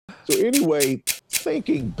So anyway,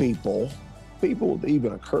 thinking people with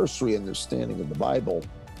even a cursory understanding of the Bible,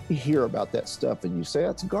 you hear about that stuff and you say,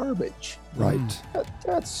 that's garbage. Right.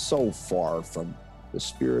 That's so far from the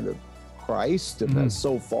Spirit of Christ, and that's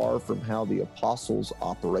so far from how the apostles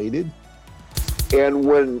operated. And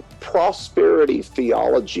when prosperity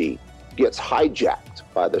theology gets hijacked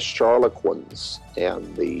by the charlatans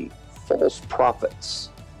and the false prophets,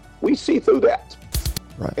 we see through that.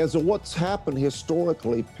 Right. As of what's happened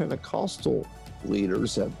historically, Pentecostal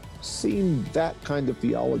leaders have seen that kind of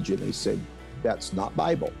theology and they said, that's not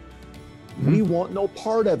Bible. We want no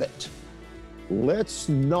part of it. Let's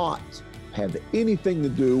not have anything to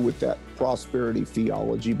do with that prosperity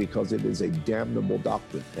theology because it is a damnable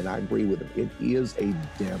doctrine. And I agree with them. It is a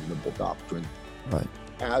damnable doctrine, Right.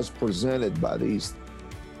 as presented by these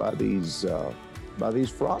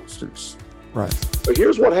fraudsters. Right. But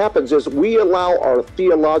here's what happens is we allow our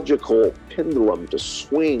theological pendulum to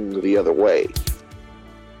swing the other way.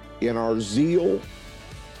 In our zeal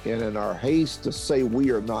and in our haste to say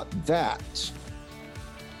we are not that,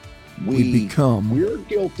 we're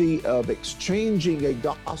guilty of exchanging a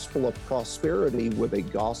gospel of prosperity with a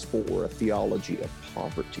gospel or a theology of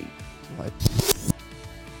poverty. Right.